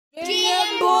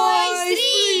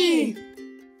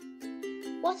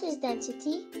What is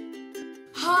density?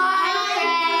 Hi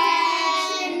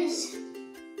friends!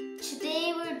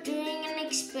 Today we're doing an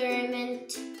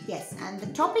experiment. Yes, and the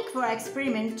topic for our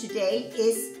experiment today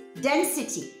is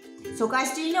density. So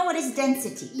guys, do you know what is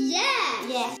density? Yeah!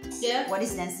 Yes. Yeah. What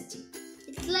is density?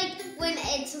 It's like when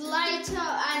it's lighter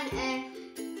and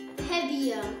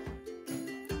heavier.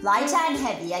 Lighter and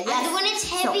heavier, yes. And when it's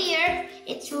heavier,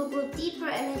 it will go deeper,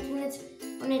 and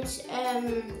when it's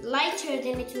lighter,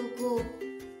 then it will go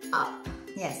up.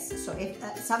 Yes, so if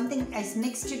something is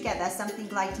mixed together, something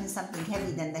light and something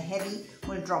heavy, then the heavy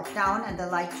will drop down and the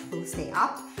light will stay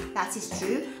up. That is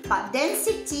true. But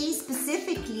density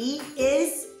specifically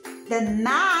is the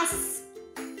mass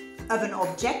of an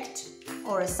object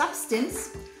or a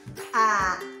substance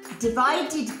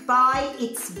divided by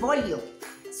its volume.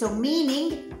 So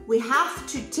meaning we have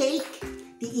to take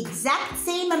the exact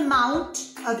same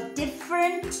amount of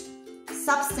different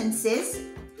substances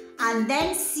and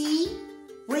then see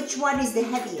which one is the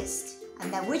heaviest.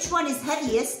 And then which one is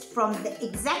heaviest from the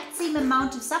exact same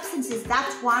amount of substances,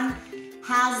 that one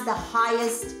has the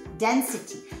highest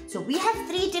density. So we have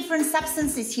 3 different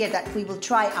substances here that we will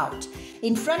try out.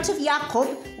 In front of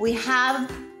Jakob, we have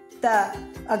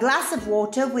a glass of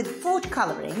water with food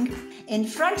coloring. In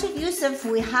front of Yusuf,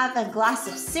 we have a glass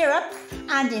of syrup.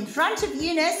 And in front of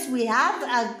Yunus, we have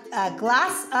a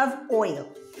glass of oil.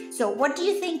 So what do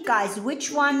you think, guys?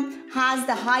 Which one has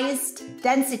the highest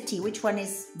density? Which one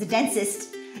is the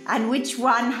densest? And which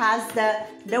one has the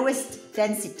lowest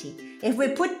density? If we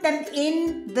put them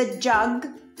in the jug,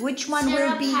 which one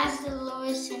will be? Syrup has the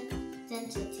lowest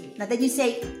density. Now then you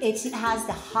say it has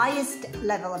the highest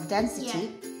level of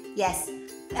density. Yeah. Yes.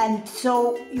 And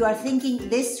so you are thinking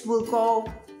this will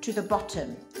go to the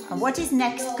bottom. And what is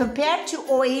next? Compared to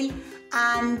oil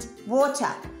and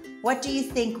water, what do you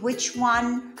think? Which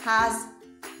one has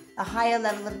a higher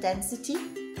level of density?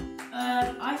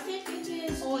 I think it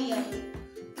is oil.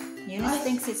 Yunus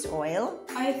thinks it's oil.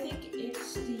 I think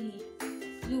it's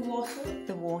the water.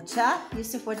 The water.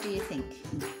 Yusuf, what do you think?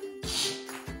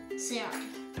 Syrup.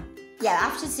 Yeah,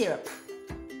 after syrup.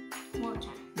 Water.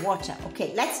 Water.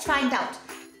 Okay, let's find out.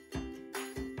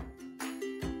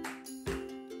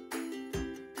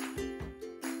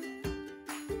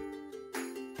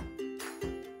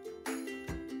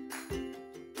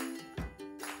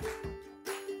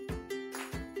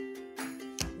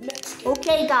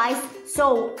 Okay guys,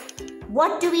 so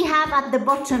what do we have at the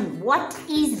bottom? What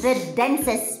is the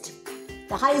densest?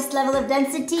 The highest level of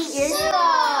density is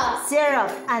Syrup.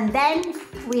 Syrup. And then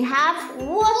we have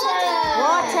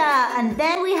water. And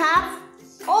then we have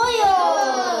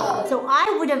Oil. So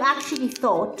I would have actually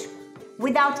thought,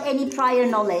 without any prior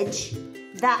knowledge,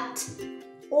 that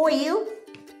oil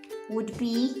would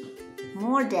be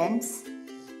more dense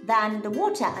than the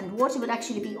water, and water would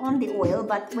actually be on the oil.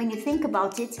 But when you think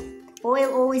about it,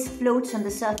 oil always floats on the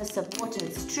surface of water.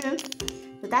 It's true,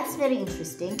 but that's very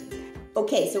interesting.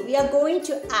 Okay, so we are going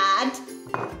to add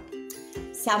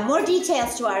some more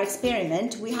details to our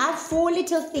experiment. We have 4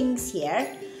 little things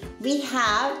here. We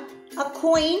have a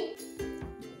coin,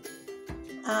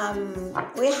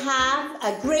 we have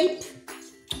a grape,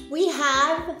 we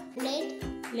have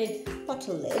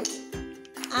bottle lid,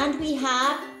 and we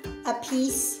have a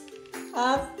piece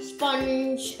of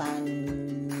Sponge.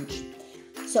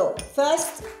 So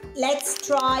first, let's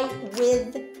try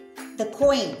with the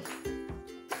coin.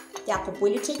 Jakob,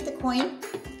 will you take the coin?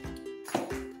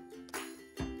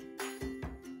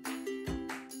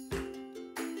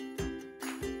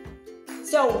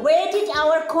 So where did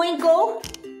our coin go?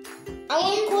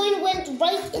 Our coin went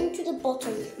right into the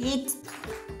bottom. It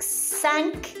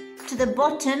sank to the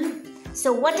bottom.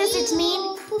 So what does it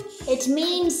mean? It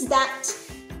means that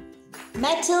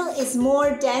metal is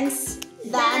more dense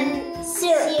than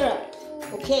syrup.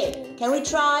 Okay, can we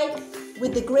try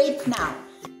with the grape now?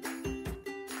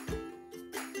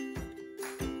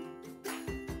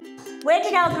 Where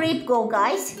did our grape go,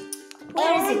 guys?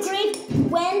 Where is it?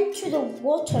 Grape went to the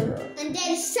water and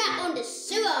then sat on the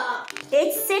syrup.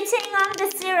 It's sitting on the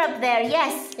syrup there,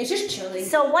 yes. It's just chilling.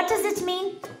 So what does it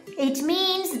mean? It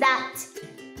means that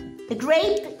the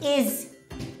grape is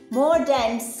more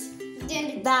dense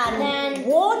than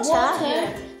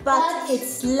water, but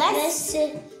it's less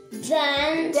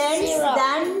than dense syrup.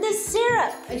 than the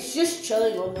syrup. It's just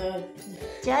chilling on there.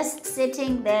 Just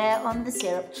sitting there on the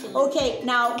syrup. Okay,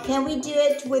 now can we do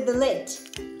it with the lid?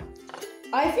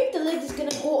 I think the lid is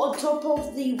gonna go on top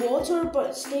of the water,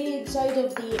 but stay inside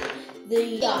of the.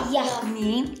 Yeah.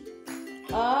 Me.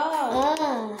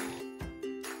 Ah.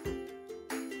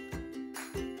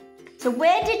 So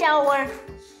where did our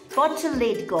bottle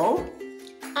lid go?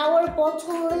 our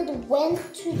bottle lid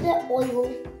went to the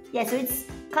oil. Yeah, so it's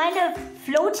kind of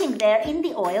floating there in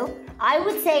the oil. I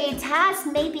would say it has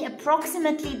maybe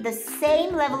approximately the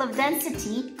same level of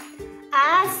density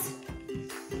as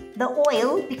the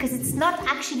oil, because it's not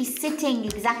actually sitting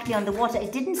exactly on the water.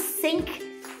 It didn't sink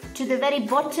to the very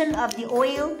bottom of the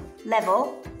oil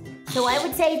level. So I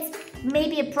would say it's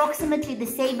maybe approximately the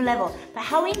same level. But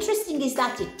how interesting is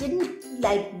that? It didn't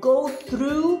like go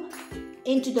through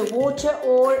into the water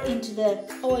or into the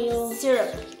Oil.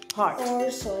 syrup part. Or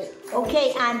soy.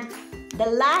 Okay, and the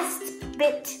last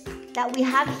bit that we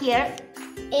have here,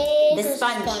 Is the a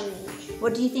sponge.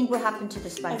 What do you think will happen to the I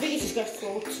sponge? think it's just gonna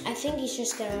float. I think it's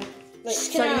just gonna.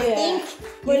 So you think?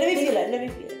 Wait, let me feel it. Let me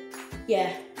feel it.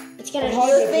 Yeah. It's gonna.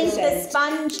 You think the 100%.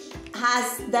 sponge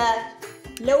has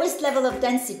the lowest level of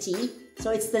density,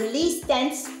 so it's the least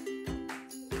dense,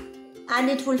 and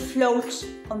it will float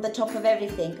on the top of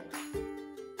everything.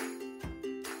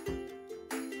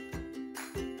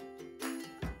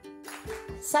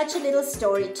 Such a little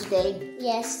story today.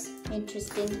 Yes.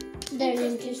 Interesting. Very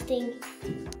interesting.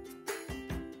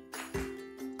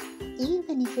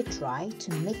 Even if you try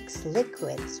to mix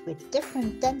liquids with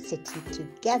different density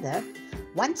together,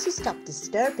 once you stop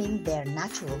disturbing their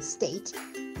natural state,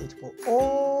 it will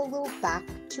all go back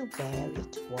to where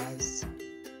it was.